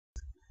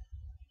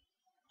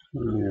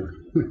Yeah.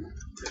 I'm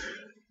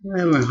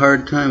having a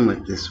hard time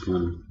with this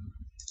one.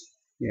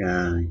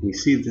 Yeah, you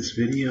see this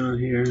video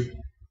here?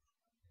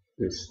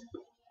 This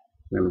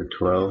number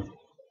 12.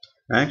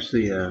 I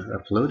actually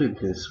uploaded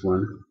this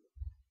one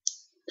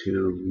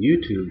to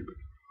YouTube.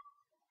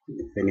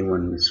 If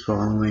anyone is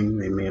following,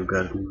 they may have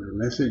gotten a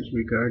message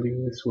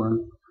regarding this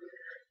one.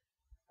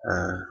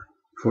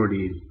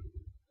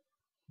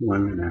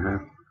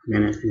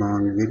 41.5-minute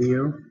long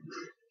video.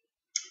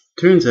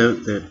 Turns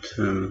out that,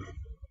 I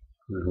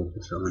hope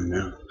it's on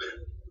now,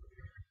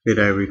 that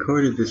I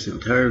recorded this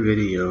entire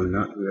video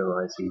not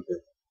realizing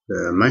that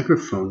the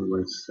microphone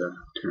was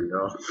turned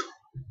off.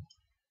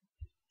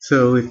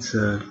 So it's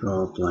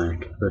all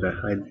blank, but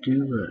I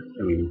do,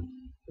 I mean,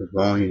 the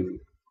volume,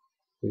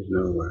 there's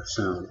no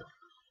sound.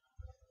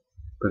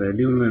 But I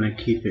do want to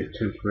keep it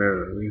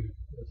temporarily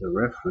as a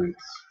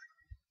reference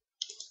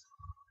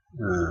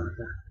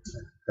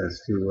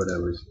as to what I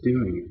was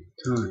doing at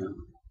the time,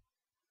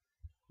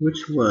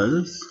 which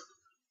was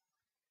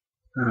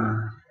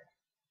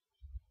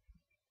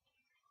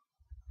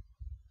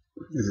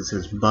as it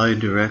says,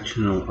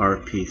 bi-directional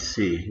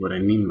RPC. What I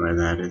mean by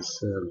that is,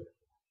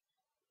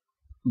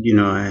 you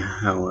know,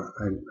 how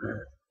I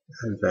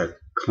have that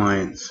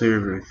client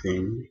server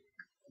thing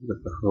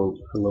with the whole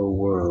hello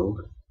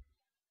world,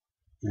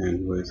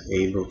 and was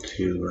able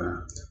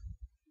to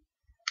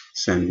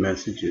send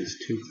messages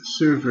to the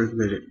server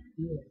that it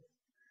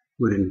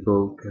would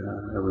invoke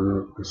a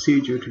remote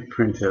procedure to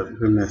print out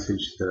the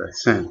message that I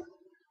sent.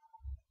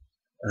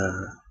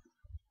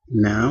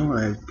 Now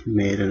I've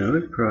made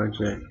another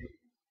project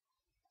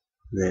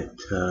that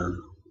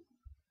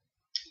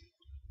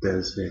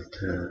does it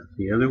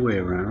the other way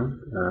around.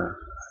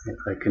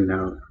 I can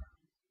now,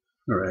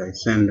 or I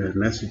send a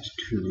message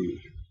to the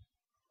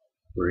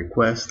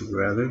request,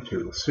 rather,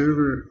 to the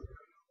server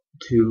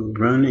to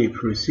run a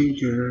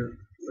procedure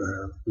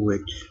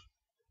which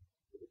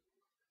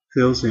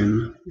fills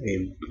in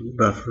a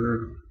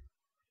buffer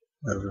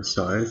of a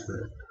size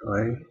that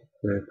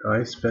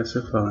I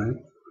specify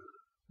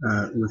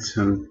with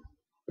some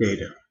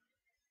data.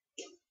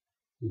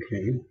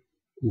 Okay.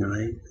 Now,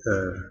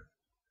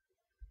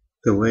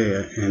 the way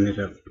I ended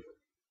up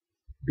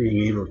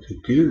being able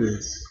to do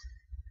this,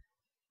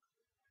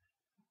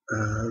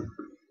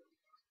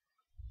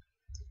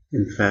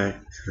 in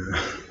fact,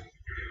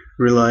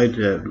 relied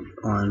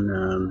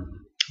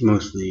on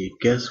mostly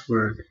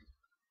guesswork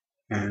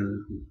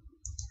and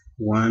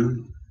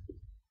one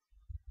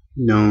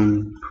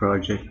known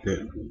project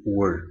that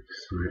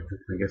works.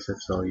 I guess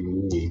that's all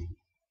you need.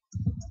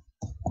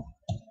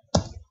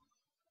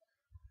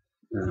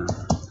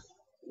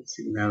 Let's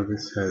see, now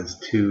this has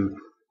two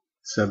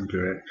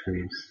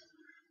subdirectories.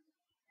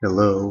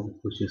 Hello,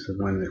 which is the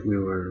one that we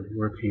were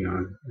working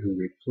on, and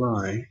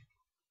reply.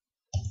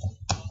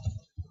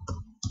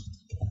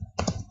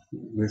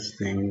 This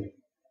thing,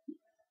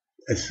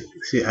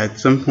 see, at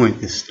some point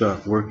this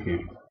stopped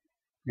working,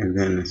 and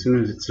then as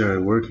soon as it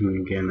started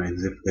working again, I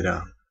zipped it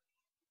up.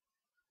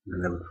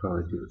 And that would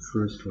probably do the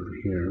first one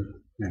here,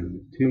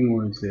 and two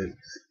more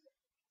zips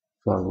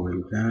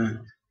following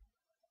that.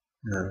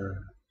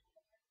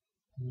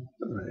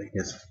 I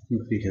guess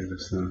because of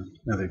some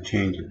other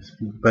changes,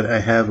 but I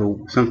have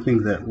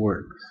something that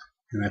works,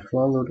 and I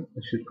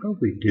should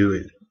probably do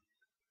it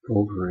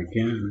over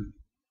again,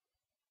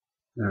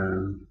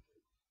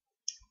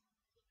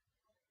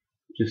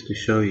 just to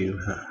show you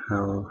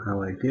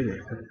how I did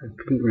it. I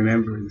couldn't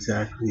remember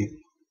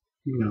exactly,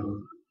 you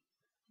know,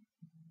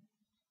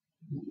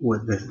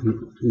 what the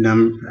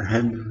I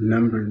had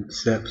numbered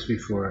steps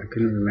before. I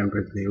couldn't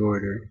remember the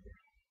order,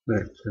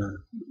 but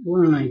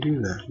why don't I do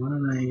that? Why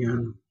don't I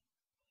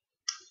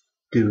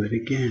do it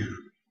again? I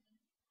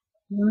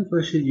wonder if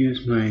I should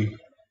use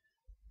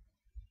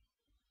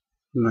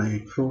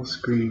my full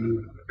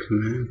screen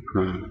command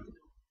prompt.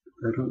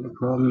 The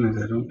problem is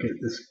I don't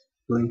get this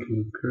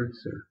blinking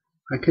cursor.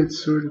 I could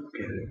sort of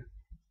get it.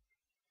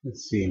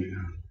 Let's see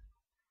now.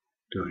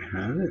 Do I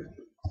have it?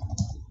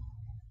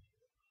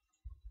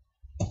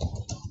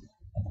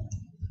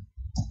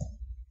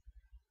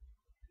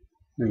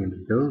 I'm going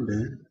to build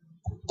it.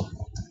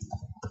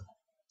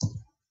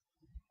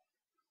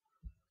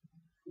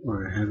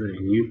 Or I have it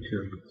in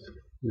YouTube.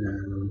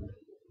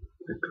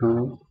 The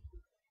call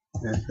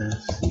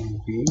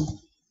FSCB.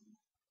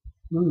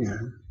 Oh yeah,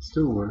 it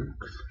still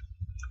works.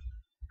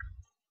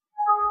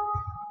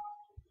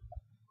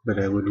 But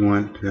I would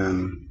want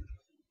a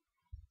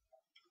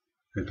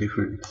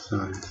different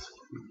size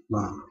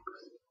box.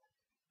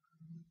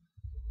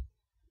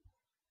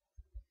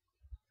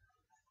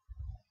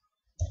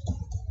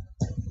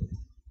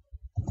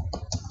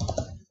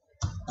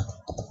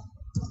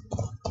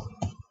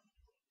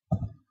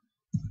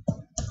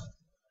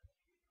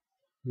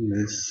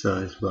 This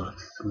size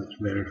box is much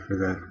better for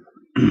that.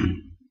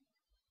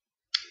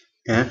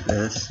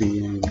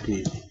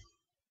 FSCMD.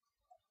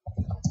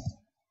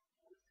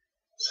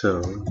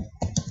 So,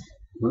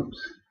 whoops.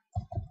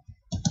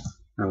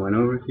 I went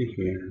over to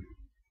here,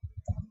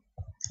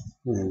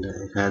 and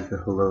it had the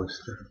hello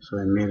stuff. So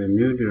I made a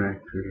new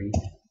directory.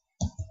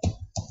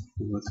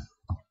 Let's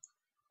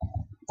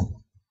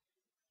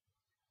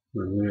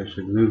maybe I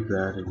should move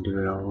that and do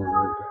it all over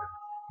again.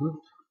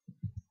 Whoops.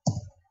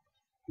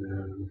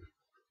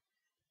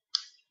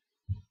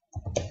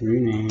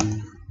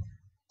 Rename.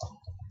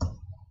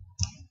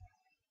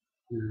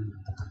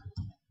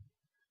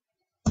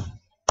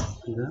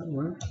 Does that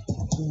work?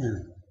 Yeah.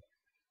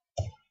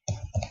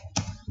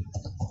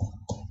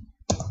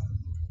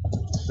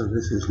 So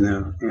this is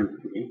now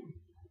empty.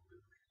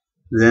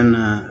 Then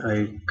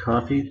I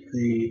copied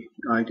the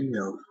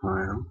IDL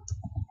file.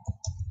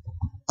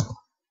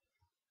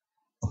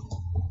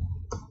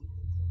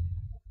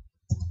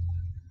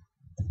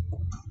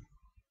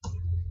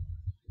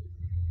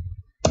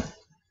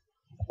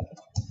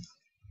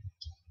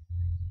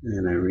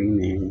 And I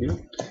renamed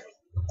it.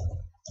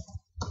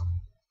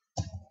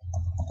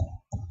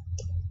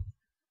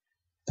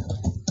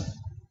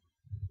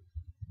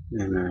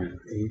 And an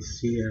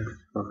ACF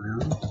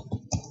file.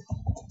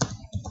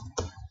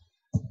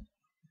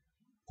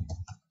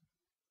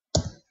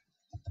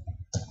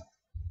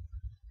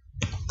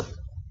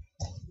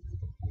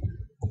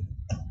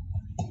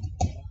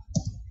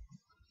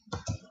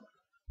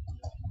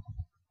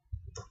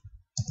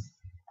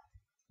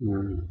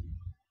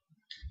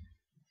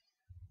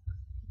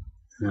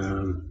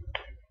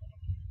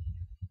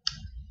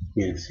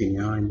 Yeah, see,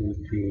 now I need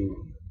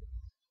to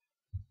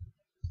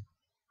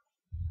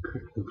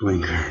click the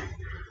blinker.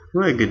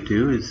 What I could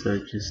do is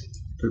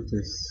just put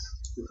this,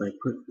 if I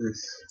put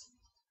this,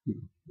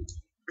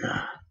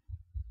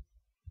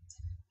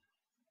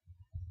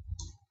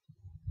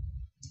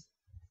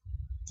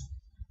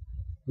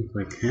 if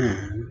I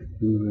can,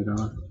 move it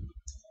off,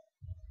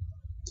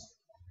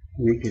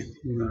 make it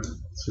not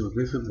so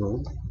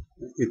visible.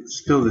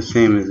 It's still the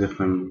same as if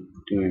I'm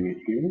doing it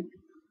here.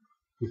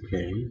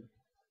 Okay.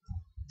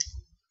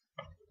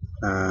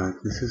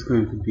 This is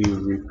going to be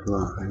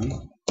reply,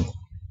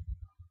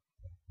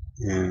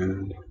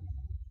 and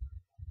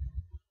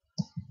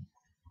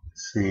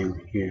same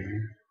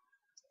here.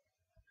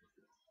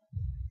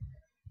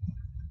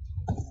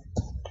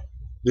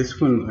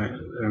 This one I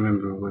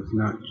remember was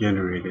not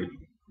generated.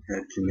 I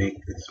had to make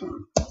this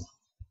one.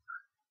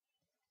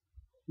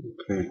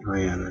 Okay, oh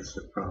yeah, that's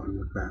the problem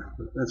with that,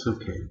 but that's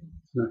okay.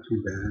 It's not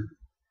too bad.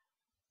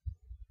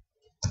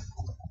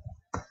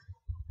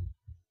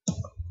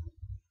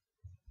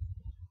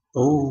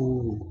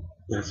 Oh,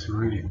 that's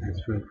right,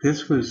 that's right.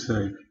 This was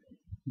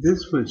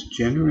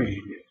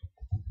generated,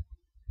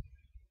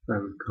 if I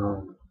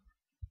recall.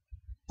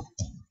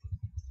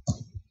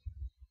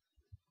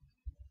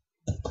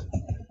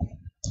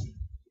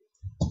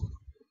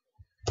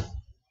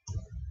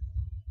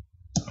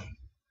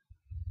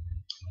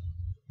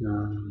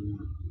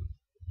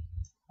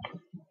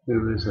 There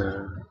was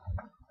a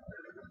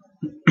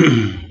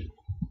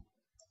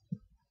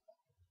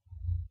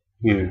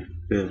here,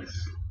 this.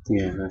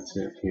 Yeah, that's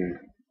it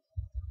here.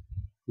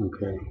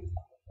 Okay.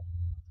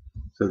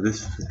 So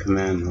this is the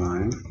command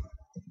line.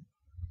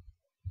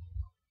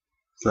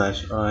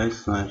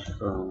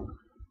 /i/o.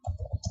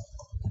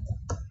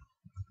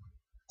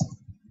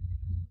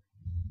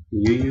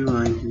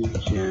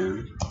 UUID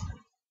gen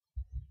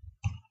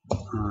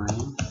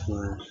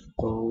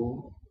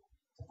I/o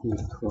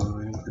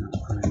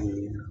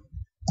reply.idl.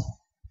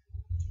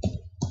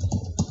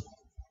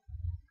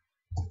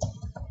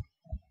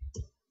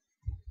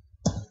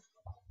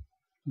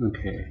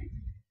 Okay,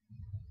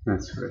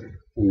 that's right.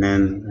 And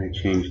then I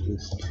changed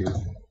this to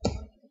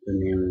the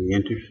name of the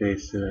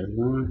interface that I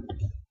want,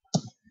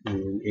 and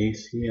an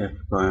ACF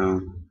file.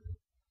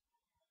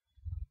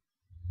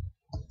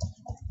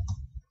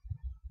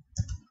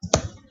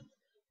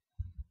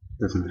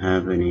 Doesn't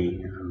have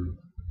any.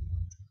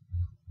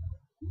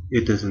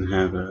 It doesn't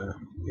have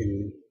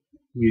any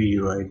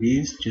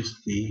UUIDs,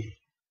 just the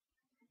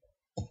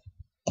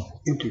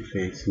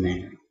interface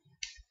name.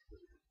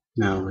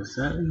 Now, was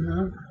that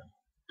enough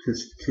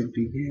to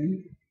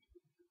begin?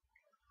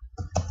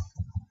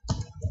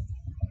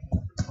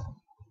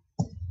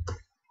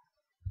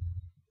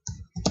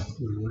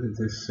 What did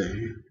this say?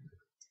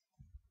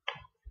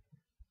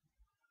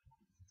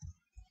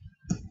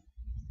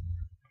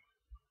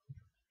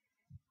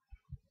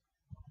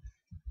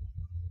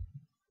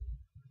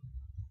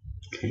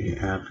 Okay,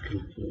 app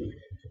complete.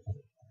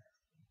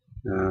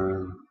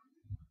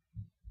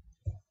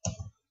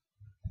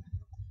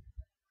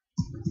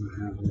 I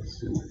have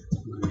this in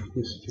my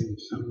history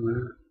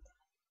somewhere.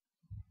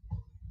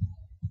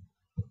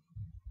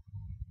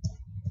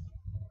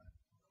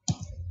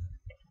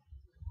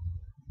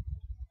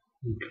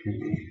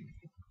 Okay.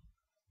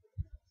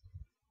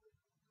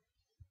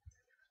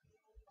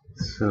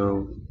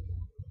 So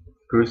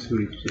first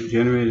we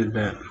generated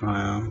that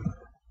file,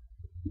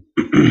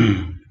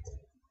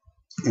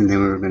 and then we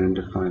were going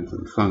to define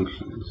some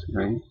functions,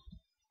 right?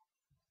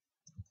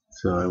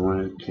 So I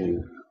wanted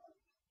to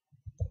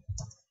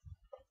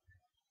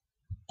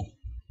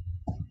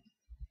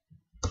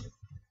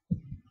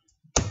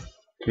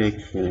take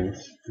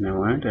this, and I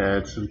wanted to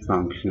add some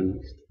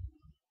functions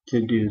to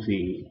do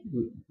the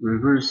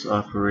reverse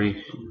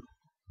operation.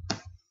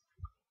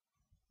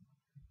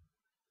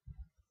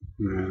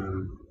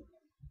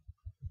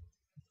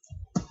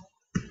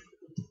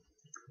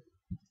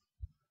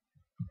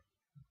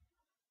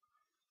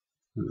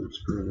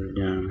 It's further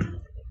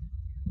down.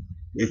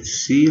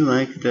 It's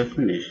C-like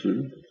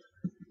definition.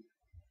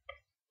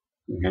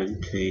 We had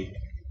to take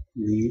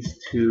these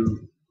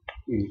two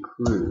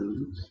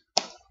includes.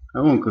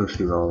 I won't go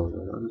through all of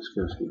it. I'll just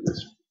go through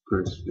this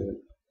first bit.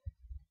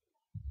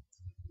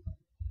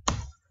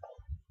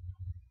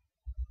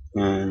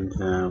 And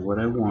what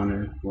I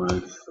wanted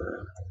was,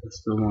 I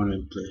still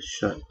wanted to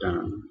shut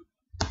down.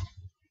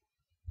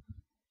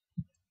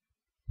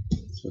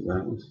 So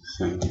that was the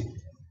same.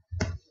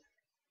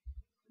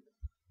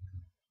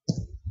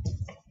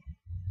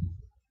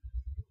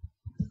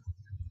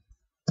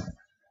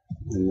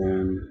 And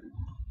then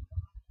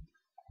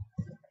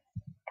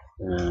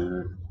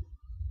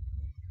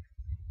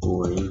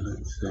void,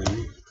 let's say.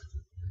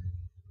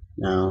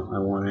 Now I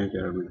wanted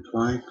a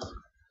reply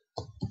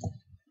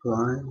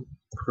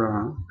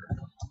proc,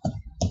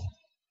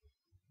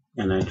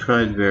 and I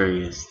tried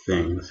various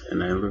things,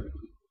 and I looked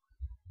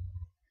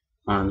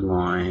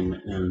online,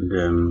 and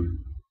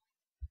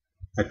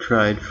I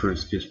tried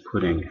first just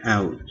putting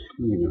out,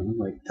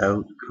 like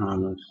out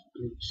comma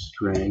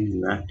string,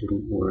 and that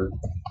didn't work.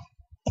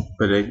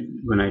 But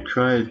when I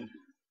tried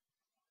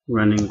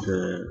running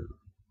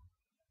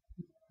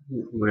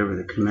whatever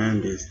the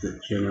command is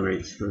that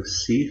generates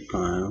those C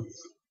files,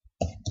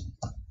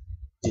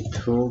 it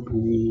told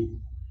me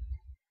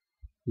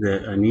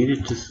that I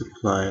needed to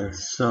supply a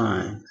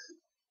size.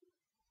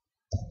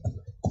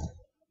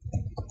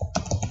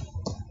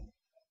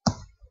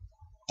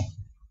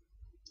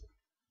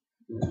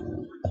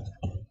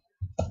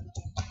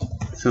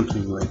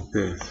 Something like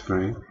this,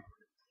 right?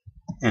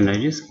 And I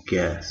just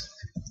guessed.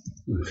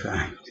 In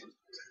fact,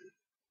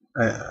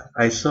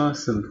 I saw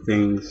some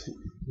things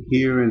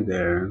here and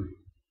there.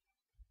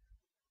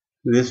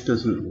 This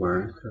doesn't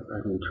work.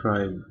 I can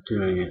try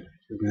doing it.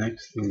 The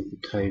next thing to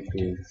type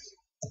is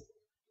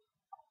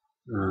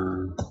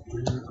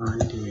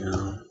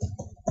IDL.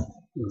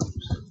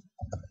 Oops.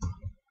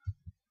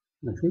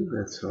 I think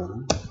that's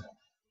all.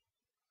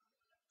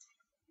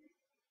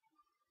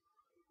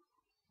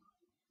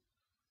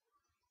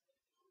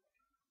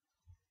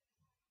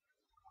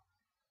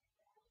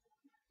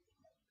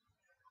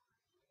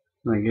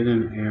 I get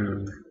an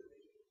error.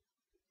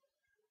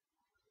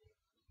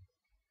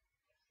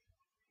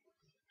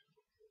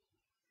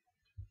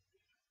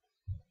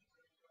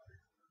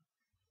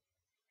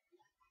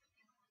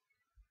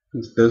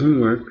 This doesn't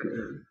work,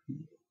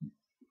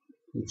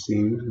 it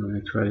seems, when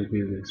I try to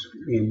do this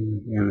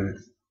in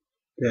MS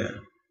Dev.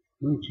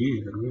 Oh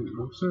geez, I mean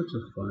all sorts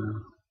of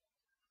files.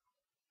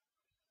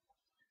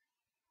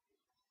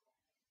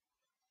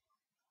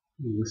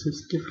 This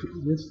is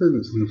different. This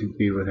doesn't seem to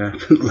be what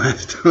happened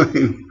last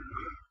time.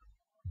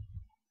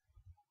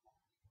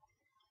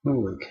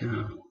 Holy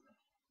cow.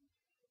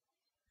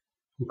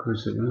 Of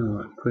course, it went a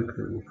lot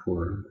quicker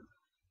before.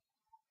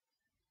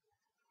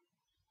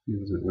 It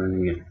wasn't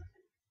running it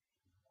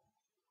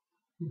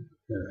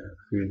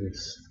through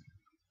this.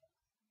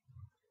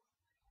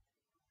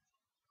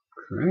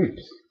 Great.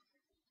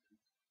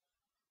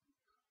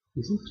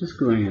 Is it just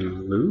going in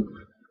a loop?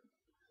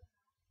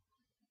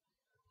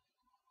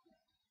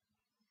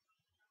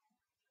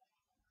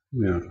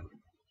 No.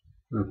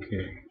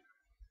 Okay.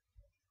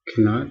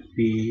 Cannot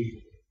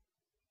be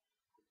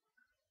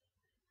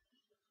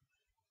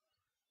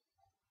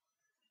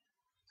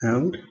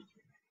out.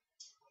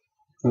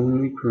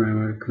 Only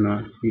parameter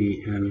cannot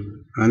be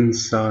an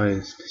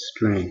unsized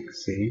string,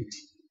 see?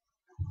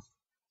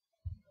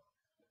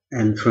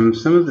 And from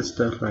some of the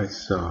stuff I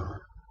saw,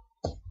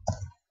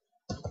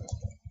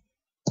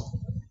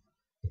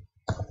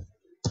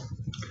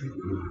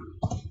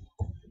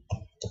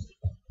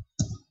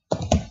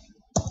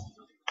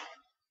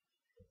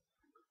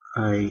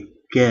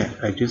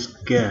 I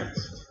just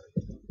guessed,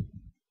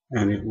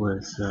 and it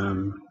was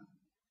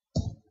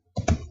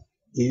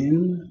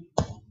in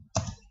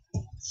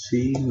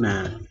C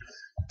max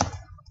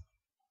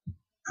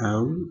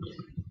out,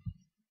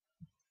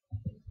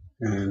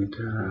 and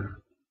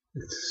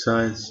it's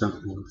size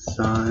something,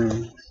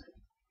 size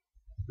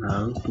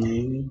out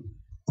maybe?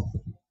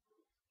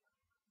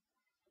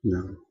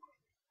 No,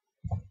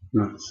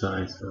 not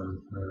size of,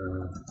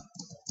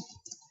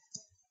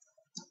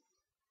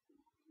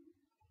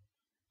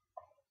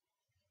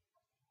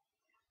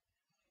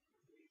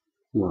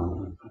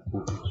 well,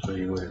 I'll show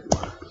you what it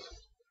was.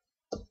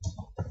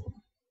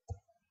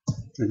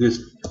 I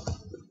just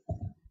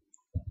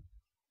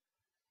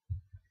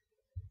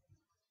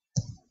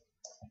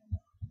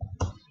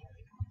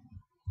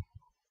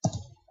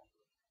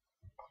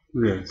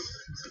this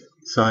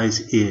size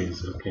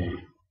is okay.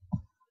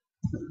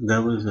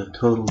 That was a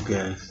total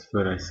guess,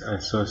 but I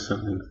saw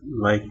something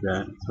like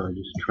that, so I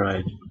just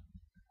tried.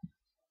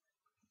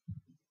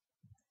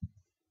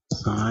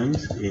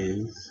 Size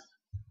is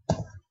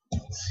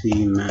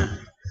C max.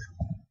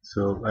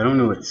 So I don't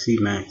know what C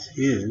max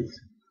is,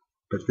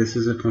 but this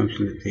is a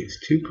function that takes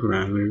two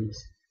parameters,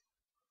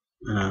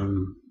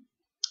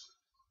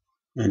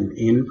 an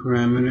in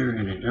parameter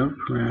and an out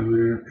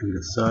parameter, and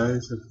the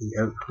size of the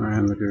out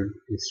parameter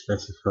is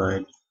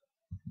specified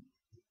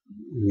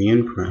in the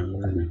in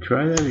parameter. And I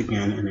try that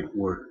again, and it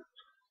worked.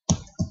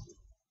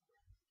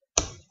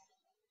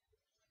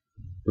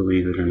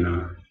 believe it or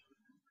not.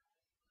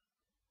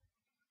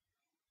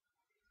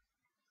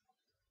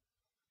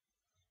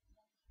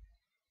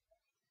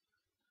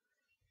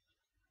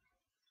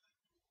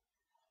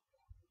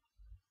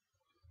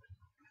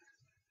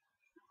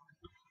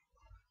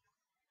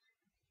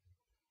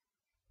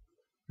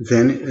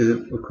 Then,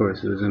 of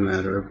course, it was a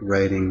matter of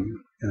writing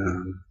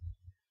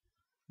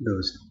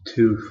those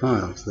two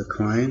files, the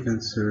client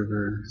and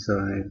server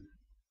side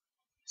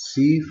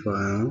C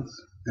files,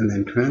 and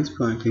then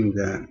transplanting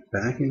that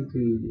back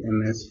into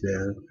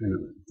MSDev,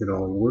 and it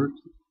all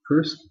worked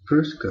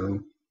first go,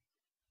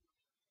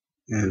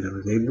 and I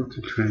was able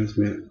to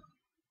transmit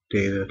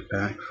data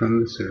back from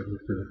the server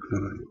to the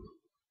client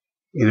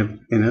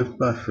in a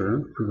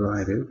buffer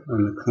provided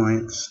on the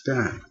client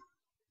stack.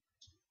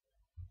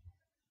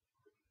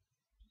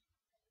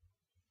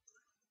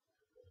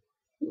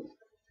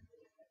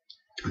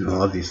 And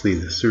obviously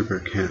the server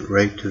can't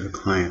write to the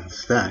client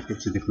stack,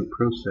 it's a different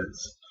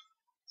process.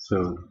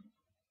 So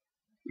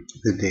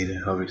the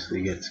data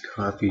obviously gets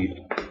copied,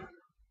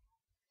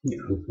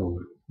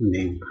 over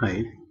name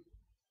pipe.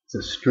 It's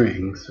a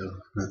string, so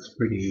that's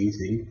pretty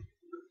easy.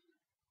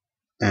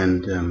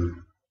 And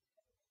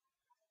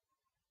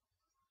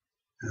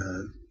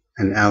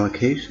an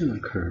allocation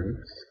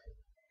occurs,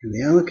 and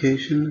the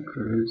allocation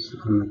occurs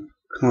on the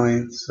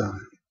client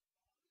side.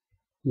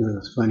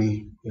 Those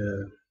funny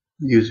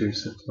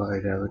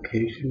user-supplied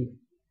allocation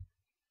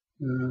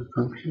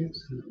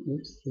functions.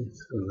 What's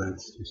this? Oh,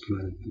 that's just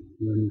my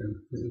window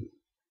thing.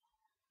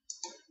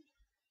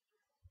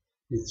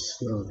 It's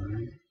slow,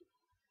 right?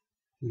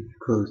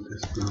 Close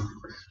this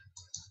box.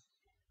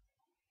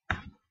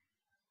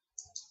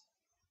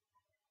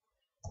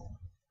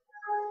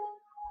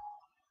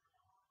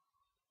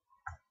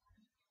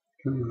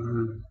 Come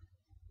on.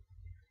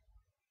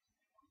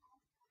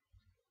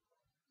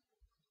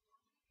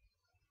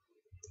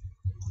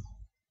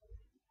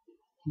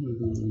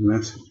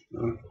 Message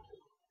box.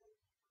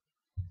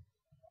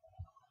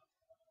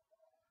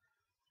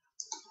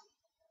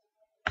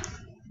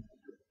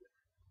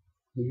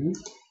 Here.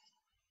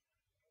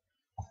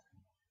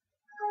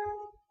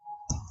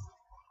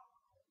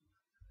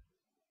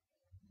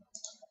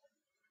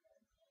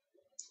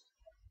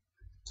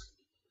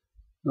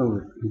 Oh,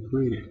 it's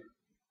completed.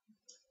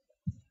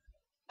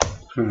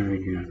 Try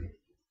again.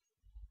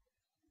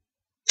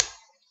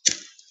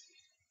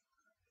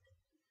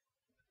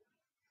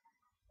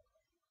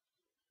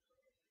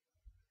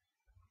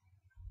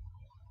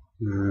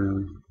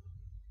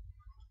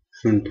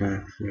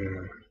 Syntax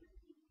error.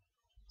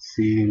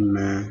 C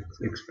max,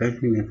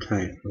 expecting a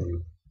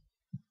typo.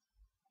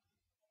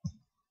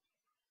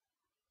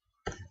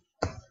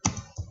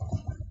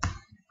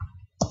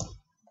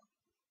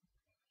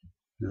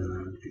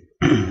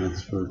 I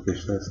suppose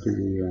this has to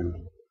be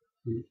an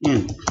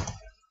int.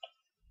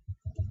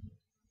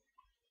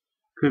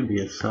 Could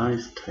be a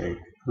size type.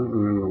 I don't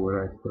remember what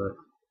I put.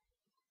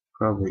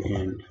 Probably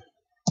int.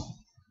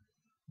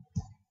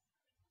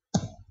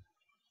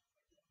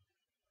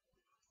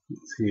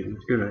 Let's see,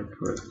 what should I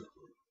put?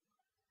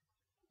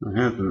 I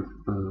haven't.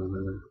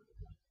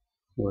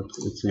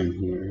 It's in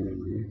here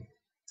anyway.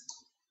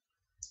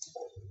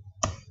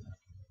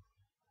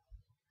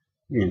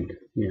 Int,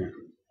 yeah.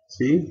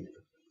 See?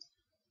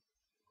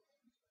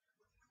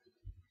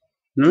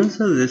 Notice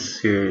how this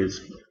here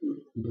is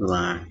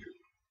black.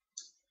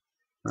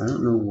 I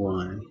don't know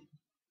why.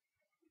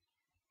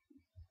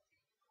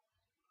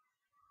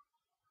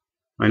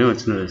 I know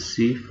it's not a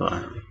C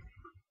file,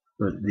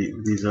 but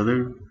these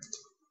other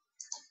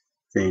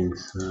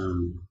things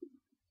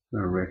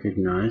are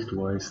recognized.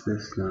 Why is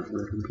this not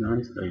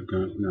recognized? I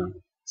don't know.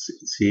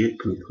 See it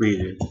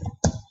completed.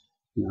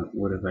 Now,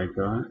 what have I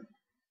got?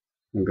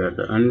 I got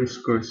the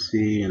underscore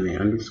C and the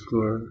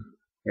underscore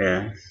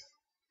S,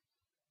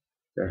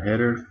 the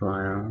header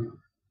file,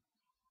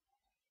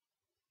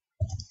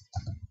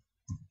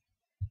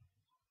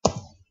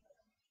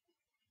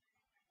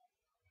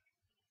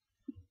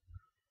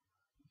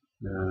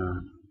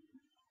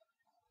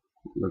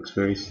 looks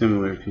very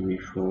similar to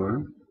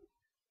before.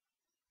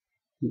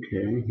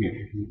 Okay,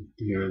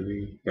 here are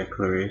the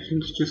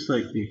declarations, just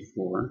like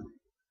before.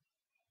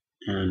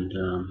 And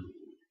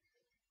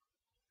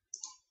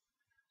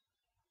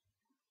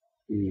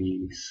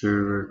the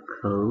server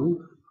code.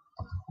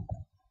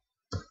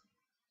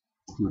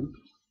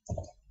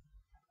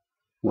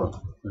 What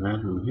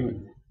happened here?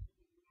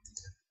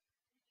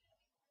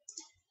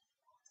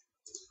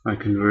 I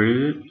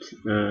converted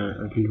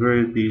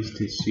these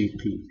to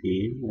CPP,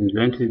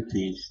 invented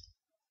these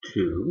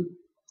two.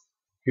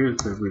 Here's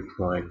the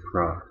reply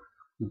proc.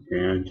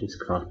 Okay, I'm just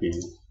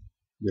copying.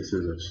 This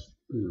is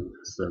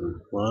a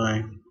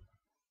reply.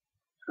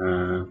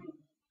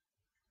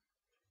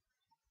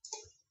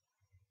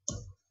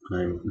 I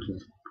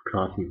just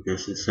copied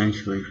this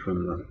essentially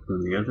from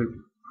the other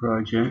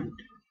project.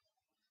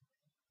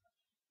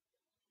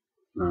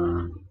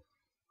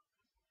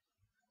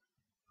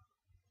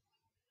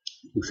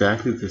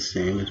 Exactly the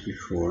same as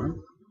before.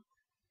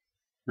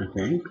 I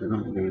think. I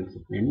don't think there's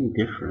any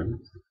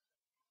difference.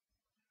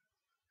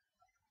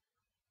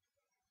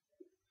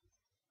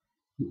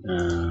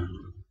 of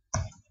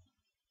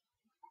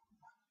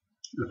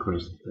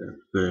course,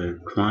 the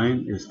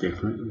client is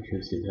different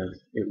because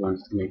it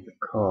wants to make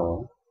a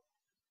call.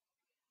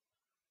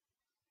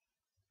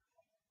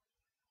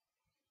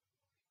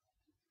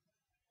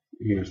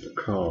 Here's the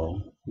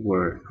call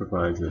where it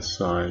provides a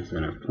size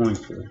and a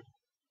pointer.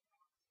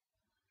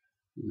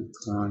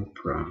 Apply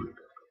prompt.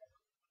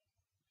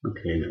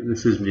 Okay,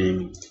 this is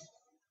being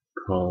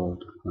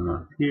called from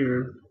up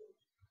here,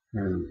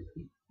 and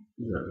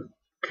the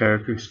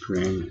character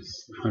string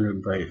is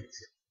 100 bytes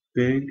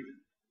big,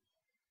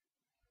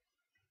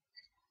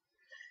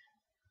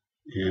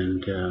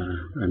 and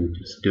I'm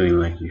just doing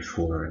like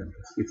before.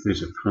 If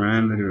there's a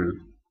parameter,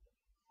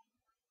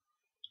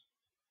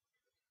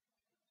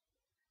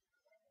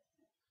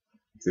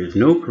 if there's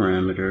no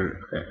parameter,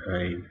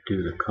 I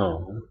do the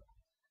call,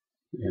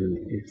 and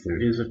if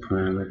there is a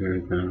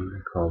parameter, then I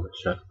call the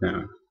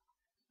shutdown.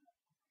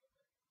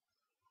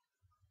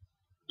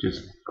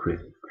 Just quick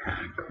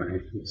hack,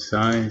 right?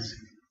 Size,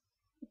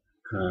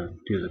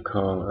 do the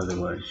call,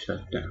 otherwise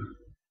shut down.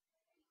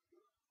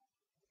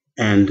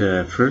 And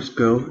first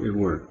go, it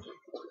worked.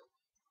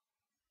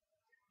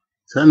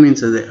 So that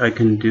means that I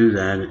can do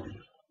that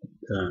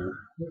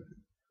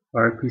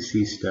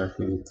RPC stuff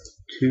in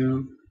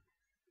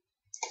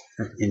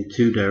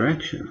two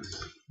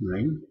directions,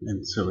 right?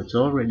 And so it's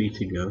all ready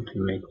to go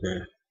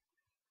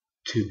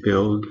to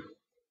build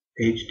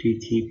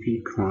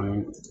HTTP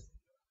client,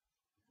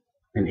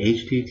 an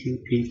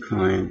HTTP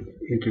client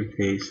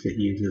interface that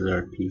uses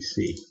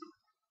RPC.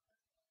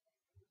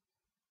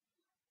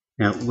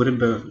 Now, what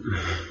about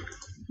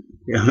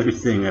the other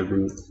thing I've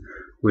been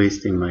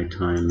wasting my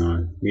time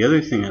on? The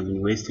other thing I've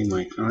been wasting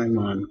my time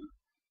on,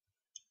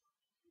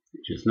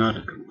 which is not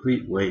a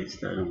complete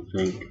waste, I don't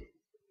think,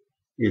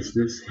 is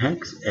this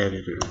hex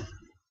editor.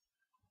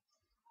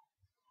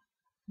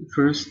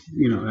 First,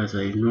 as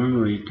I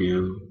normally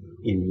do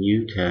in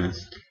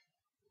utest,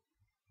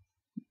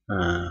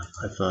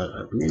 I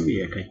thought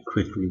maybe I could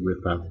quickly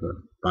whip up a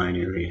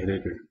binary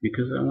editor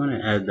because I want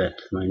to add that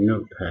to my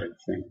notepad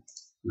thing,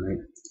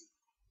 right?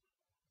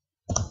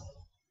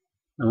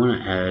 I want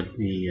to add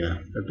the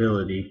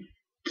ability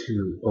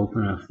to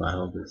open a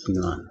file that's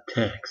not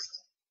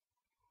text,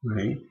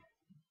 right?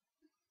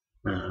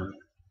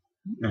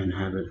 And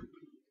have it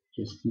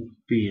just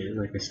be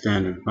like a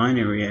standard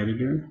binary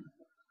editor.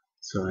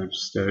 So I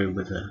started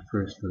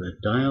first with a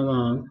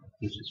dialog,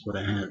 which is what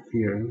I have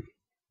here.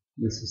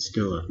 This is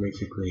still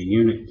basically a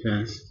unit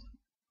test.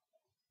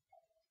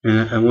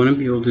 And I want to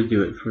be able to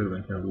do it for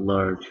like a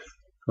large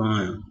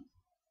file.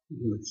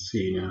 Let's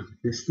see now.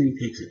 This thing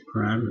takes a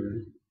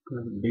parameter.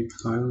 Got a big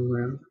file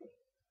around.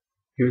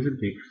 Here's a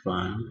big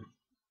file.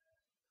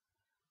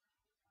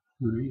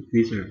 Alright,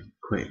 these are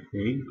quite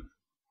big.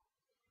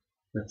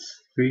 That's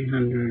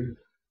 300.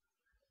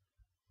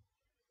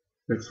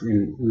 That's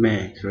in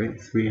megs, right?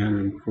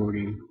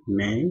 340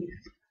 megs.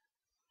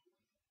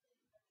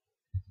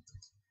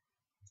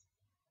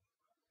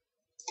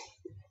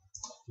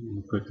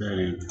 And put that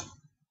in.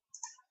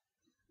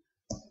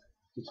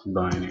 It's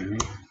binary.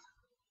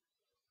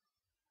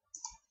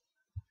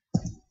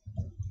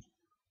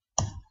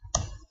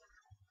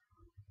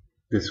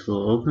 This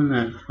will open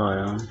that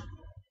file.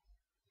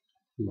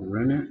 We'll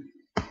run it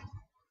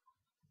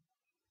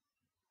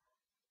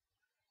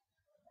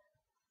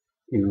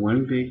in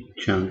one big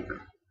chunk,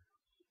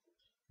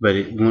 but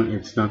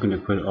it's not going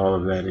to put all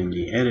of that in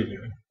the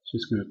editor. It's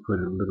just going to put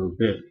a little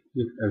bit,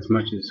 as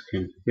much as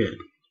can fit.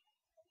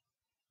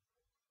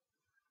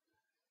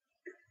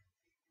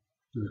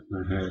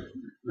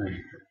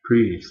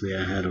 Previously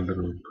I had a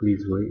little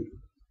please wait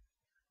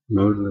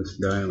modeless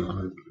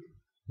dialog.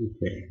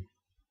 Okay.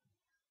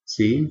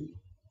 See?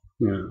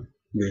 Now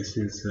this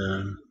is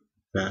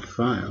that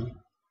file,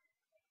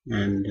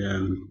 and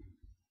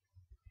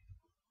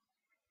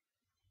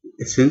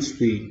since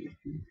the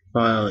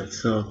file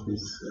itself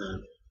is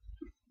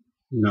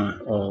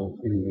not all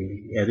in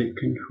the edit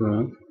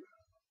control,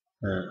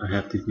 I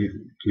have to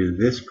do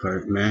this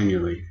part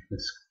manually, the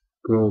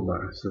scroll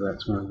bar. So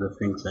that's one of the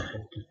things I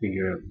had to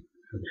figure out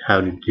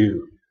how to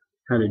do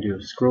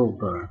a scroll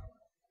bar.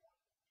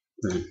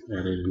 I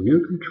added a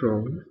new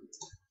controller,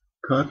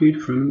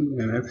 copied from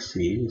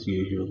MFC as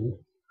usual,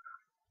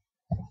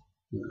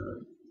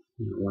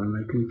 one of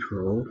my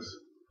controls,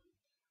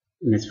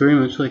 and it's very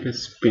much like a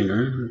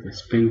spinner, like a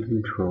spin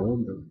control.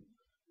 But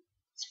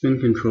spin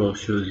control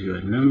shows you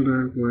a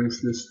number,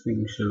 whereas this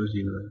thing shows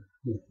you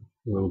a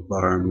little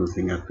bar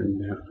moving up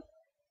and down.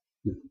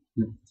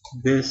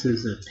 This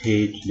is a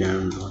page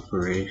down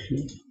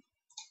operation.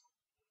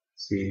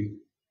 See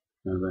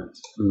how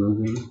that's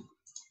moving?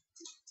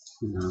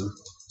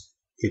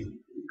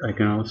 I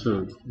can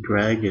also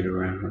drag it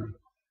around.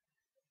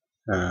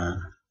 Now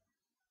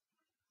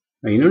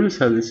you notice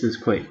how this is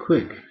quite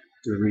quick.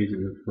 The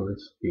reason, of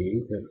course,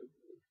 being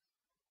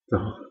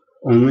that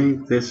only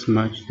this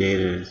much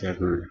data is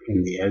ever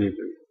in the edit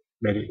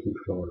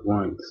control at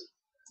once.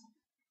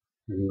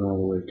 And all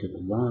the way to the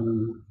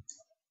bottom.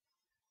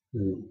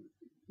 And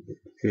it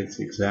fits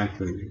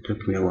exactly. It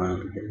took me a while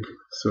to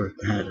sort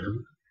that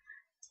out.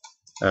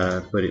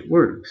 but it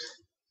works.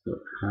 So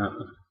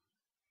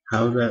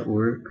how that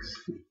works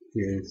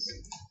is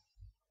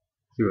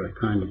through a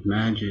kind of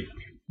magic.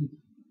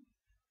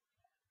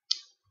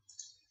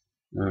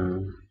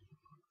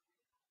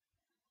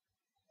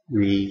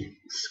 The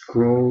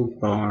scroll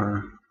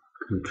bar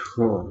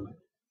control,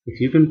 if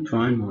you can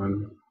find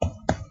one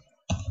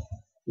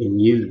in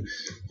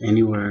use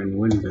anywhere in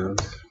Windows,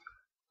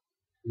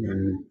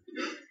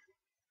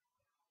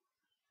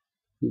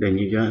 then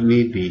you got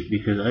me beat,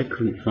 because I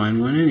couldn't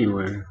find one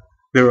anywhere.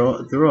 They're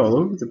all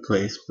over the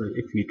place, but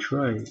if you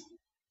try,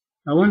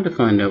 I wanted to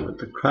find out what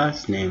the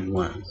class name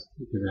was,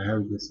 because I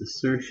have this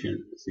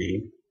assertion.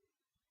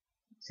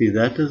 See,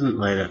 that doesn't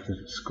light up as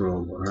a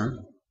scroll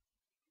bar.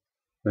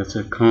 That's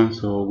a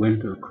console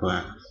window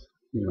class.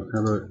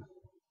 How about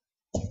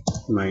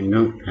my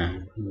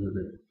notepad?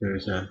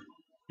 There's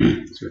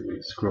certainly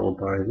a scroll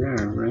bar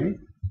there, right?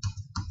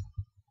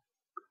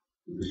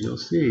 As you'll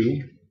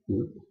see,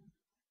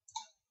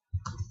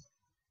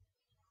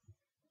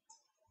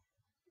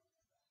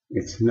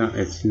 it's not.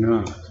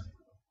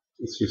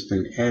 It's just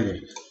an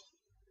edit.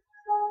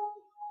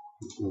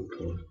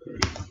 Okay.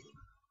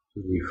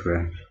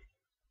 Refresh.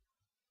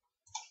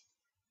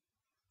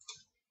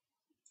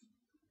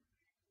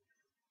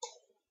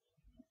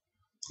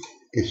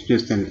 It's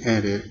just an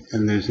edit,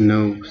 and there's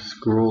no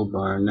scroll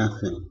bar,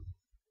 nothing.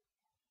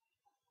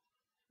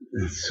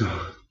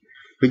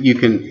 But you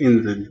can,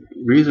 in the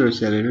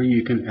resource editor,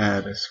 you can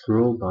add a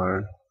scroll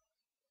bar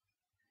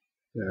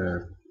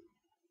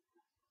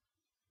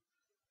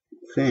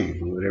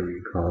thing, or whatever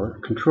you call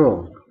it,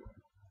 control.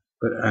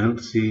 But I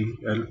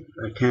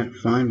can't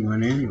find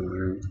one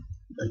anywhere.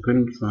 I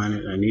couldn't find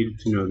it. I needed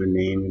to know the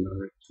name in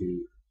order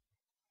to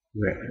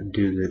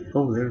do the,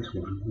 oh, there's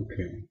one,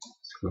 okay,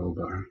 scroll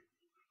bar.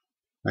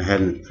 I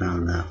hadn't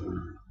found that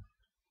one.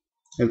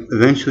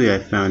 Eventually I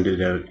found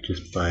it out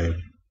just by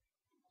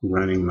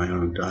running my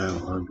own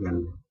dialogue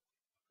and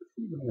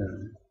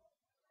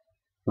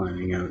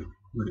finding out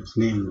what its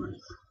name was.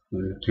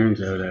 And it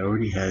turns out I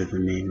already had the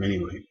name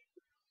anyway.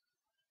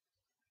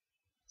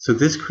 So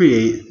this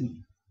creates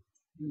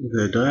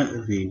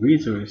the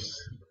resource.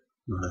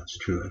 Well, that's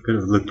true. I could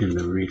have looked in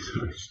the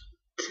resource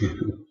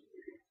too.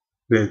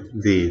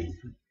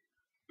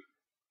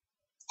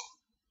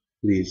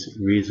 These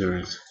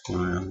resource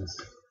files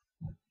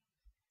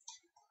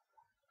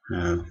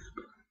have,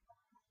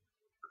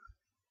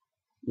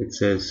 it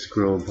says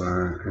scroll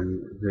bar,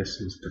 and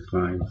this is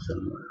defined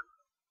somewhere.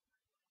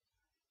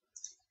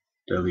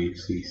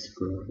 WC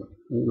scroll bar.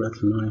 Oh,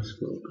 that's my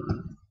scroll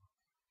bar.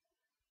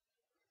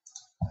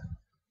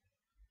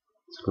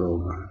 Scroll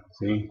bar,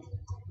 see?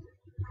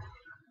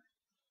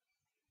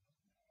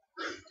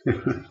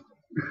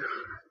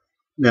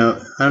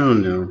 Now, I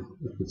don't know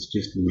if it's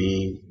just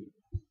me.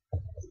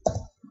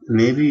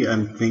 Maybe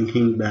I'm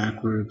thinking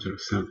backwards or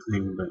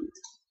something, but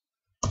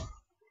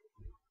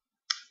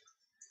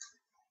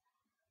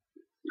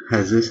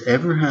has this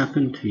ever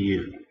happened to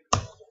you?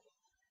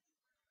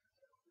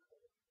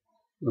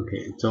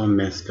 Okay, it's all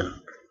messed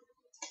up.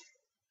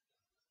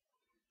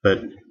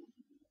 But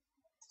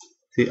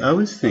see, I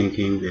was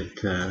thinking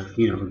that a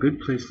good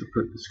place to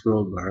put the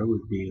scroll bar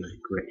would be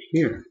like right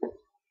here.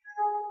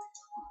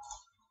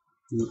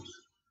 Oops.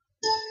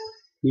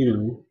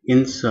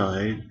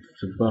 Inside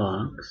the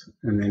box,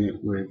 and then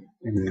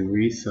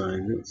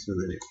resize it so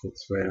that it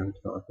fits right on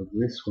top of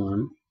this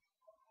one.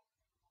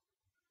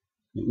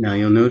 Now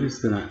you'll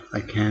notice that I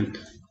can't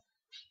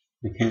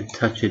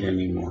touch it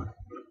anymore.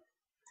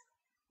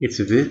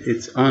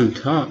 It's on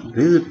top,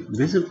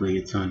 visibly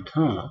it's on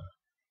top,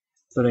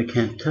 but I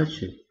can't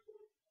touch it.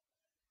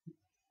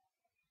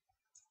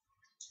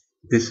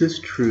 This is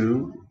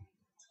true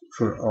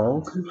for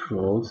all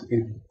controls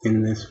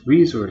in this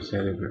resource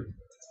editor.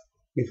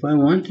 If I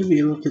want to be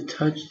able to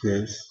touch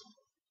this,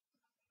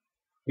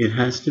 it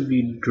has to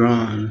be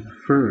drawn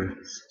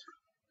first.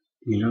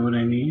 You know what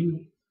I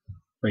mean?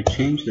 If I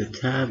change the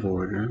tab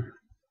order,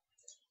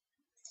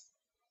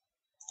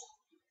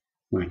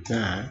 like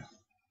that,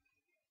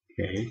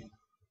 okay,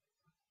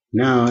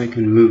 now I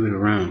can move it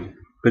around,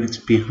 but it's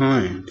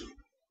behind.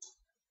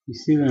 You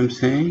see what I'm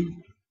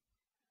saying?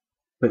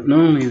 But not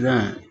only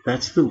that,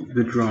 that's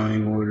the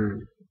drawing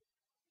order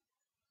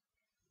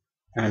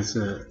as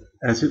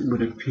it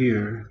would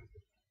appear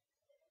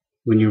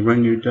when you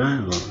run your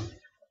dialogue.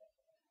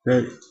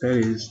 That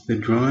is, the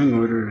drawing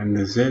order and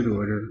the Z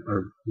order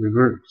are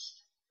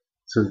reversed.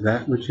 So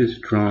that which is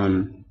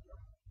drawn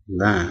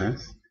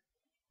last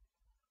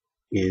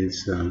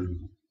is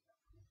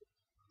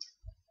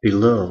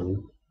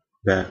below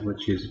that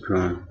which is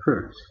drawn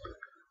first,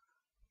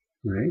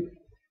 right?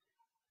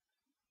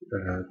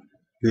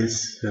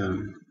 This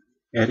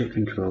edit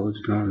control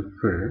is drawn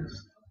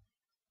first,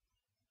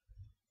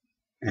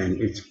 and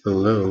it's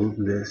below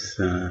this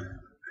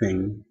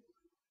thing.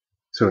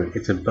 Sorry,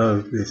 it's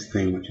above this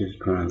thing which is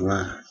drawn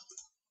last.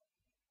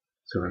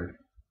 Sorry,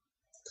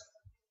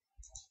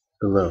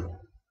 below.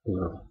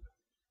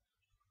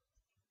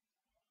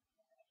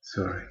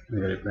 Sorry, I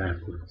got it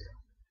backwards.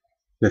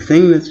 The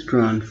thing that's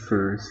drawn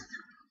first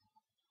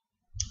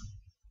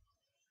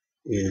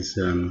is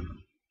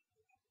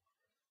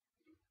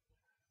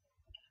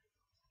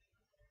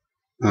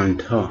on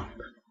top,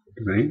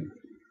 right?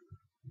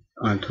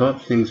 On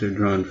top things are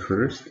drawn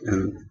first,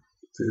 and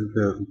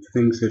the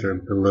things that are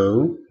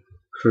below,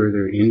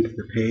 further into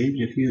the page,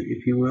 if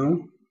you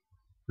will,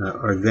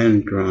 are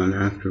then drawn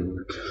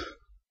afterwards.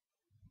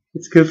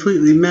 It's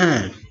completely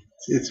mad.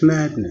 It's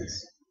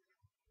madness.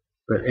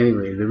 But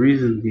anyway, the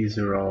reason these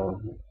are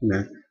all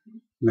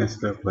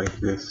messed up like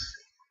this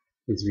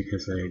is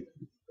because I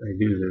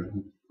do the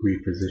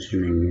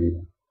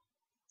repositioning,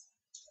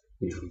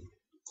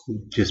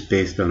 just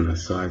based on the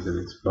size of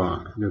this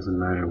box. It doesn't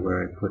matter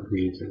where I put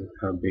these or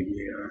how big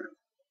they are.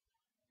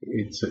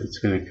 It's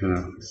going to come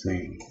out the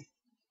same.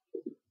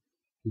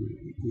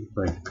 If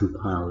I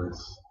compile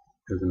this,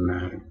 doesn't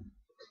matter.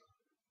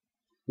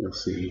 You'll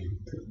see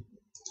the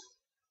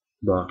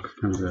box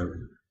comes out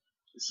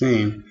the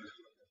same.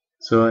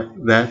 So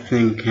that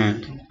thing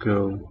cannot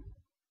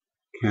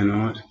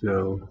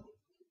go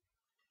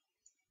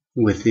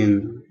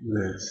within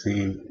the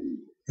same,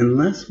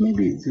 unless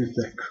maybe there's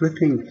that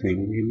clipping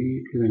thing. Maybe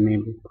you could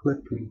enable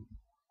clipping.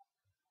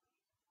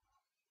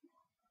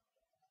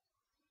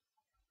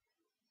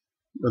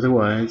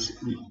 Otherwise,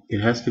 it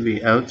has to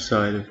be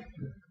outside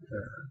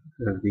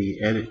of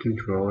the edit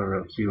control, or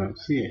else you won't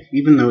see it,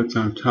 even though it's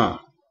on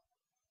top.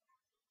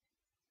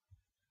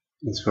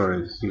 As far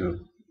as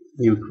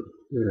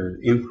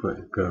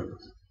input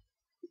goes.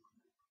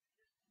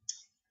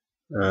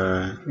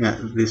 Yeah,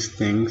 this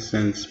thing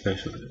sends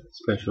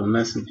special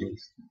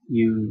messages.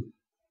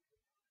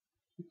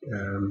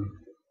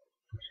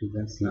 Actually,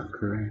 that's not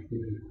correct.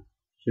 It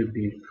should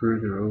be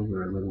further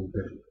over a little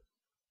bit.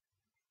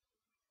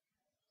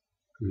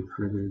 And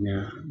further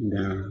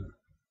down.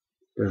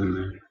 Doesn't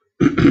matter.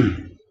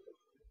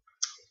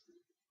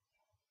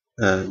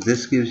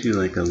 This gives you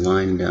like a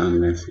line down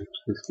message.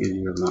 This gives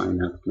you a line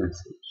up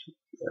message.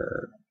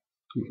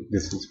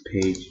 This is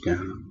page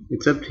down.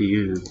 It's up to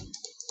you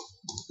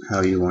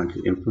how you want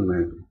to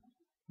implement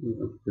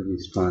the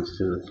response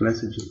to those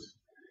messages.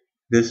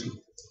 This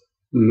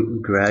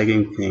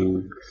dragging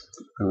things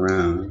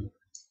around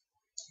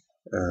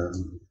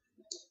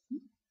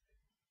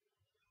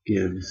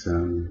gives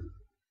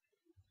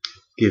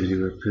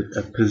you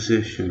a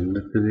position.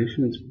 The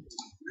positions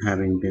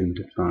having been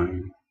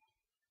defined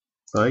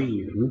by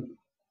you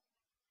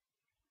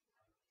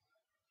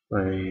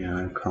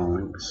by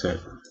calling set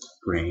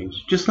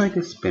range, just like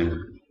a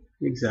spinner,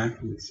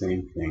 exactly the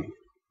same thing.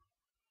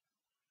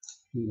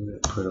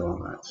 Put all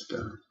that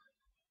stuff.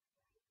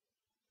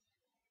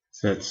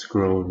 Set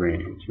scroll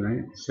range,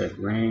 right? Set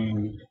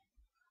range.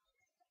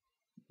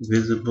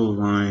 Visible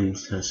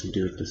lines has to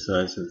do with the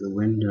size of the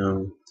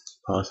window.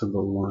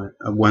 Possible line.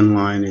 One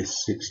line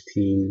is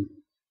 16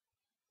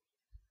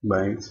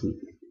 bytes,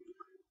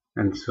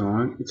 and so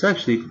on. It's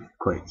actually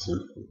quite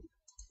simple,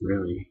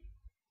 really.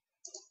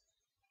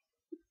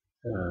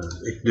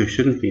 There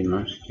shouldn't be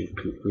much to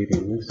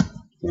completing this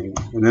thing.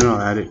 And then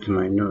I'll add it to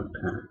my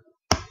notepad.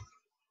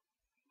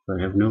 If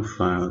I have no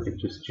file, it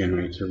just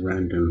generates a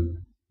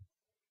random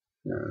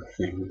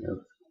thing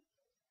of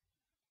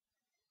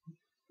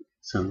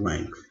some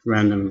length.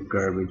 Random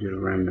garbage at a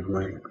random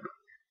length.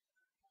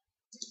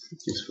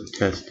 Just for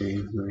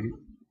testing,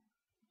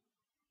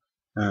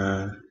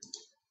 right?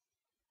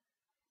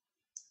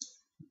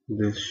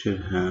 This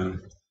should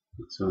have,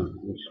 so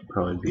it should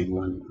probably be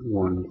one,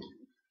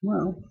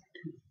 well,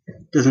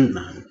 it doesn't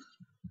matter.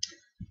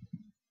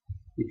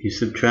 If you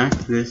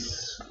subtract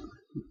this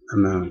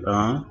amount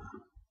off,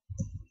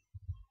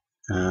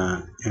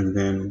 and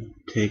then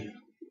take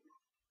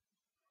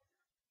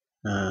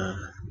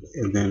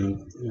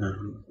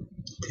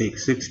take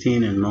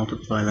 16 and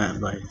multiply that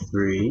by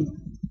 3,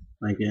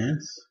 I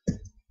guess.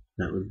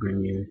 That would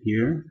bring you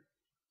here.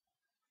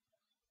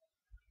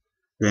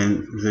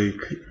 Then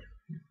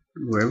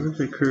wherever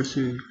the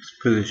cursor's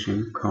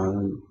position,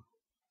 column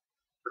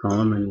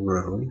and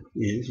row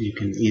is, you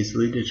can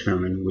easily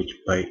determine which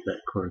byte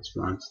that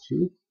corresponds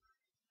to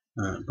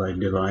by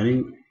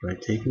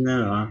taking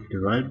that off,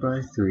 divide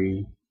by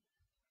 3,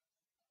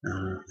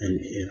 and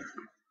if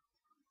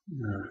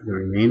the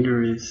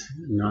remainder is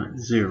not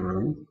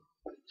 0,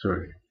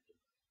 sorry,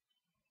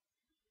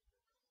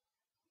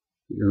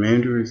 the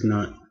remainder is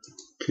not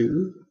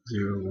 2,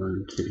 0,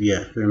 1, 2,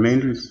 yeah, the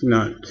remainder is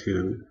not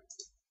 2,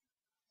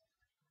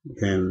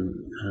 then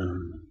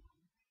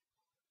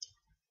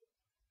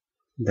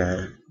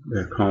that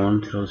the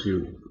column tells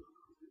you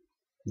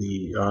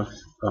the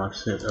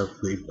offset of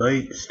the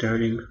byte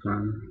starting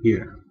from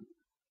here,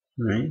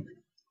 right?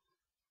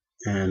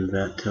 And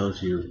that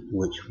tells you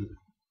which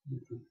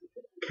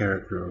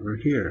character over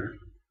here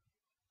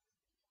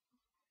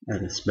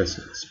at a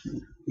specific,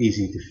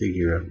 easy to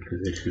figure out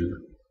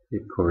position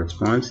it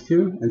corresponds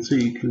to, and so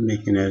you can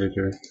make an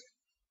editor,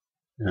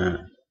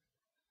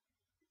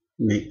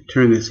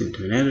 turn this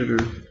into an editor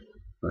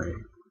by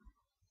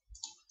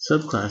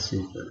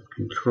subclassing the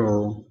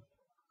control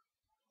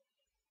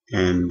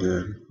and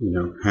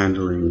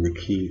handling the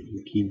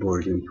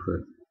keyboard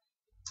input.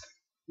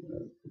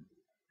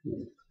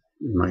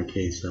 In my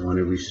case, I want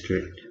to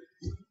restrict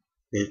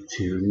it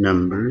to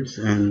numbers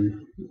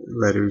and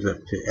letters up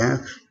to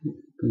F,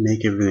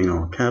 make everything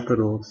all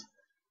capitals,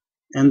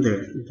 and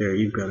there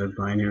you've got a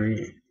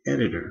binary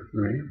editor,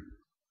 right?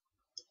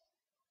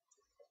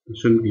 There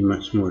shouldn't be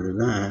much more to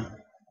that.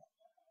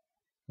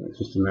 It's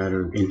just a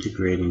matter of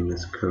integrating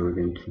this code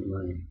into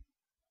my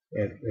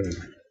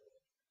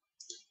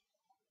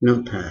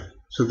notepad.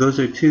 So those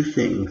are two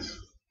things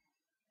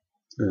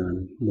that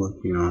I'm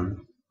working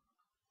on.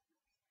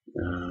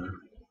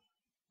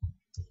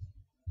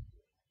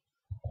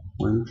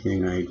 One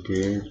thing I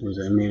did was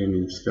I made an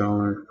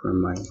installer for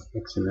my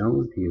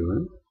XML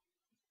viewer.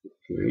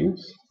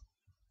 Curious.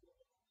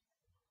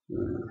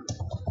 Where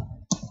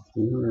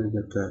did I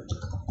get that?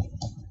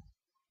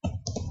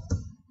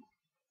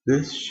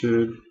 This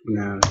should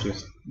now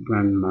just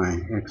run my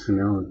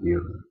XML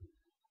viewer.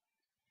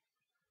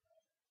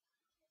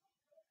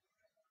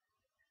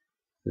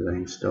 Because I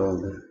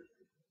installed it.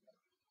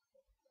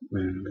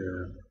 And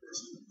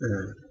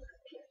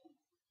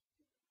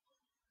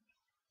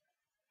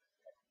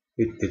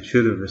it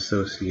should have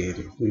associated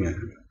it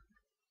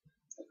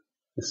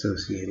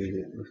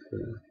with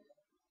the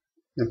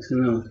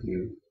XML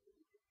view.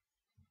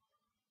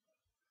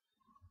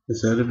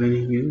 Is that of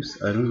any use?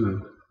 I don't know,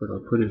 but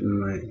I'll put it in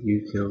my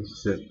utils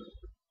zip if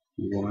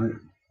you want.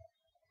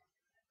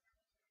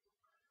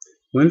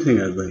 One thing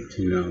I'd like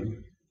to know,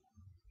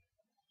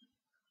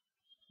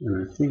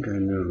 and I think I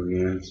know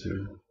the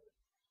answer,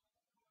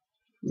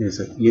 is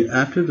that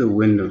after the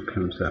window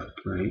comes up,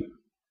 right,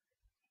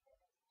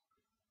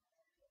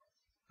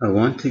 I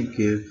want to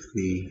give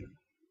the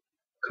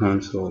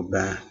console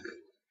back.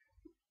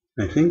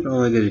 I think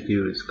all I got to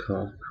do is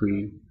call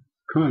free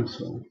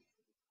console,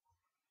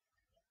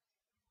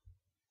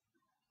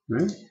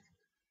 right?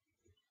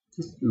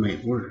 It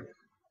might work.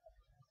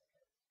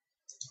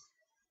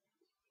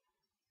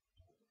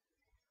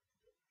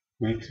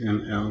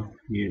 XML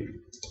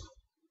view.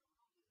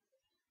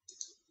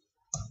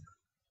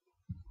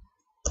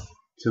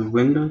 So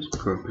Windows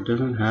Pro, it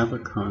doesn't have a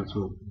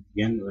console to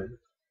begin with.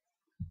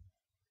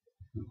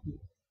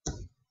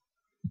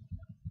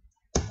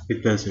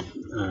 It does it,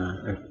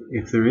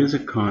 if there is a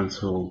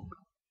console,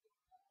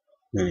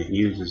 then it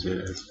uses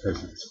it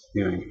as it's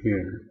doing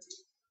here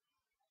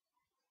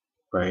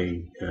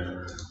by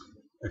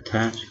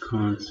attach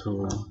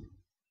console.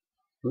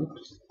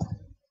 Oops.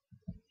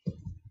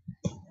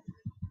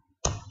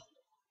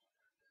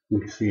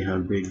 Let me see how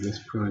big this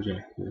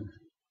project is.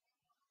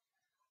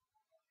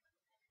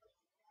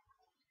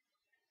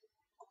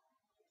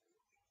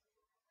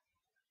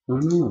 Oh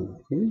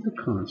no, here's the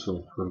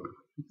console program.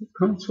 It's a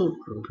console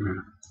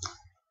program.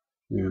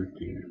 Oh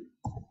dear.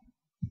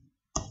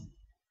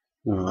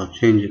 Well, I'll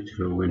change it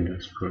to a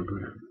Windows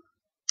program.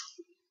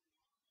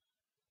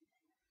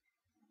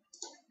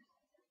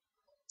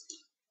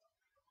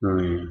 Oh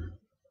yeah.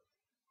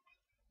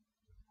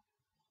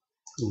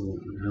 Oh,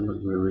 how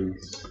about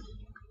release?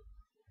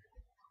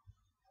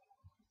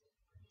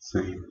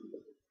 Same.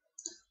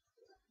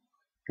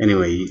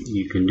 Anyway,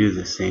 you can do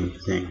the same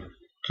thing.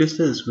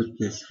 Just as with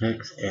this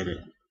hex edit.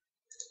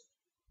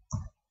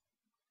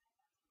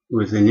 It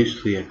was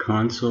initially a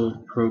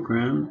console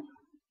program,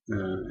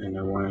 and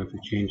I wanted to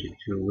change it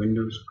to a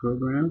Windows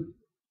program.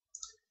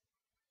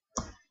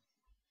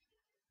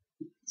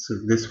 So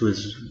this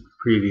was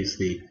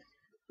previously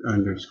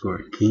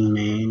underscore key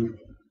main,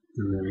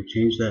 and then I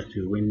changed that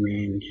to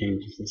WinMain,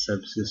 changes the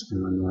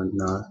subsystem and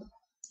whatnot,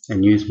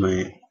 and use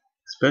my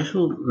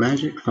special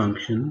magic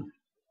function,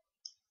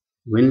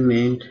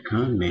 WinMain to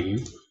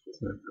conmain.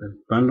 So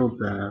I've bundled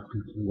that up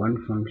into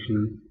one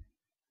function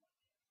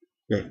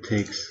that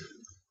takes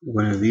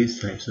one of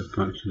these types of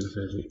functions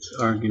as its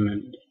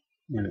argument,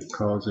 and it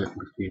calls it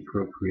with the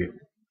appropriate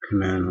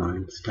command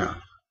line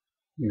stuff.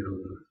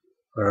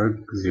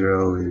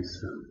 arg0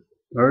 is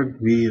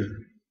argv of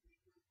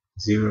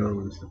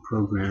 0 is the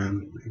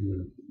program,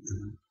 and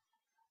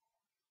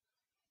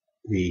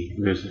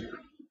there's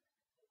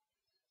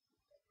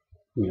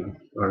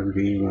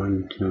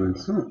argv1, 2, and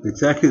so on.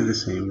 It's exactly the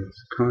same as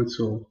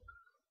console,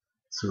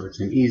 so it's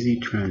an easy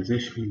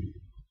transition.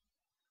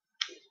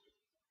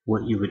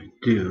 What you would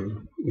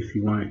do if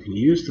you wanted to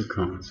use the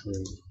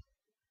console,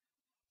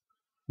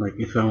 like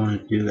if I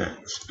want to do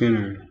that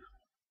spinner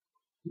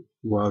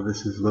while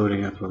this is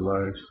loading up a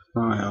large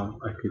file,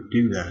 I could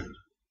do that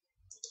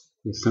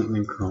with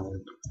something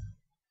called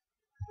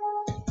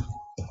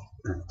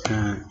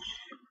attach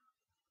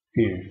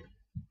here,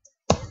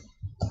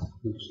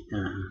 which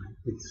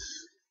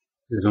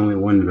there's only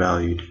one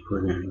value to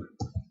put in.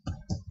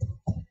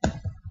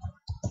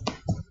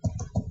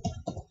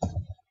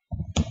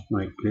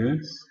 Like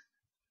this,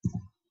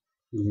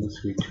 and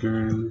this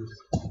returns.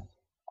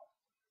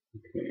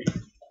 Okay.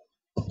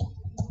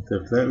 So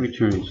if that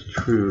returns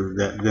true,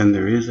 then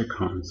there is a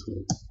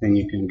console, and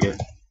you can get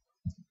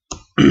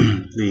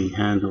the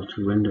handle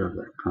to window of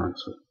that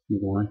console if you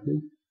want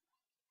it.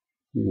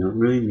 You don't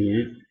really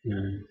need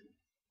it,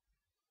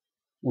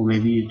 or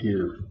maybe you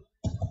do.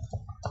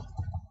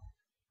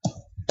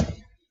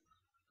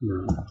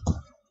 No.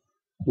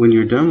 When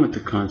you're done with the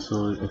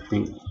console, I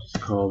think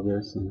just call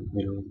this and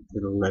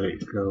it'll let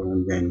it go,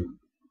 and then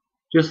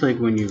just like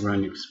when you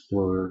run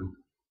Explorer,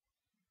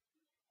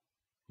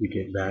 you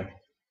get back.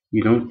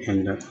 You don't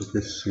end up with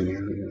this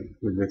scenario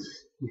with this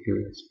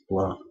here is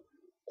blocked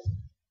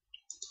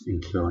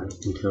until I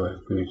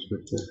finish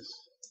with this.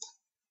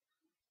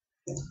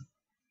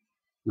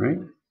 Right?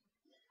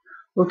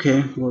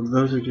 Okay, well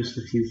those are just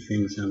a few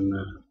things I'm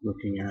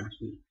looking at.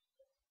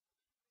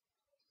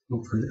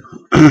 Hopefully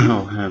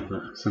I'll have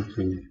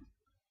something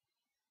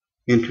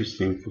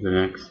interesting for the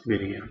next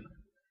video.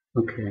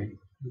 Okay,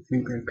 I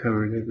think I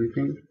covered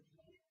everything.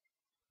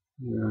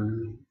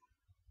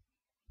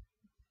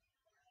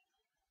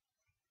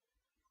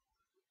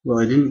 Well,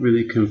 I didn't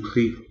really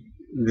complete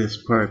this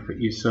part,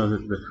 but you saw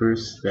that the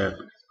first step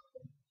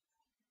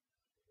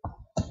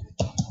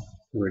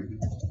were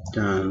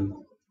done.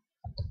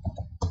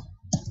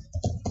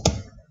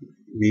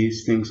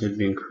 These things had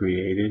been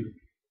created,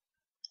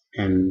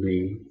 and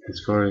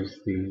as far as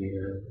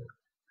the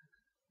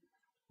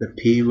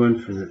P one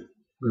for the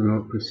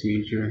remote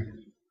procedure,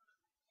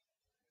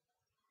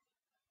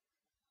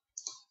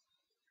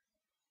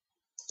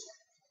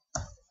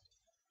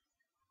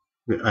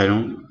 I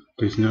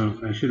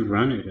should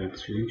run it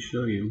actually,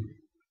 show you.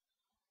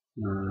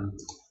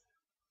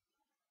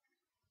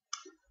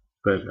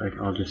 But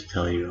I'll just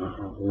tell you,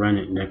 I'll run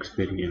it next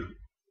video.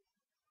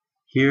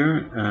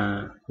 Here,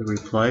 the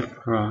reply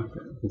proc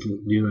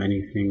doesn't do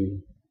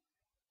anything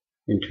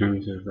in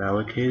terms of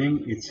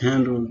allocating. It's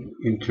handled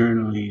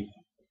internally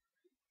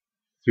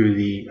through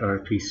the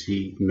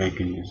RPC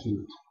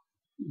mechanisms.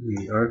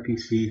 The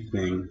RPC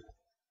thing,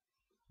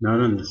 not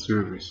on the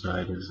server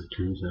side as it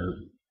turns out,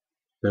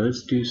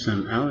 does do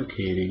some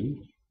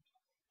allocating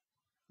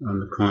on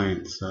the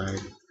client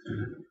side.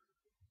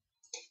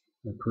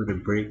 I put a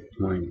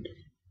breakpoint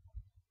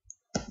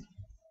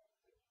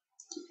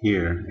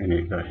here and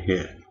it got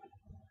hit.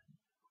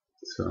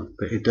 So,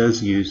 but it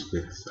does use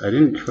this. I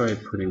didn't try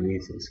putting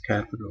these as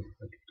capital.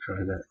 I could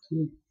try that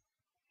too.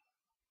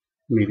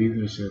 Maybe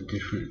there's a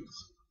difference.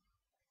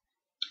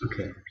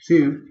 Okay, see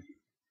you.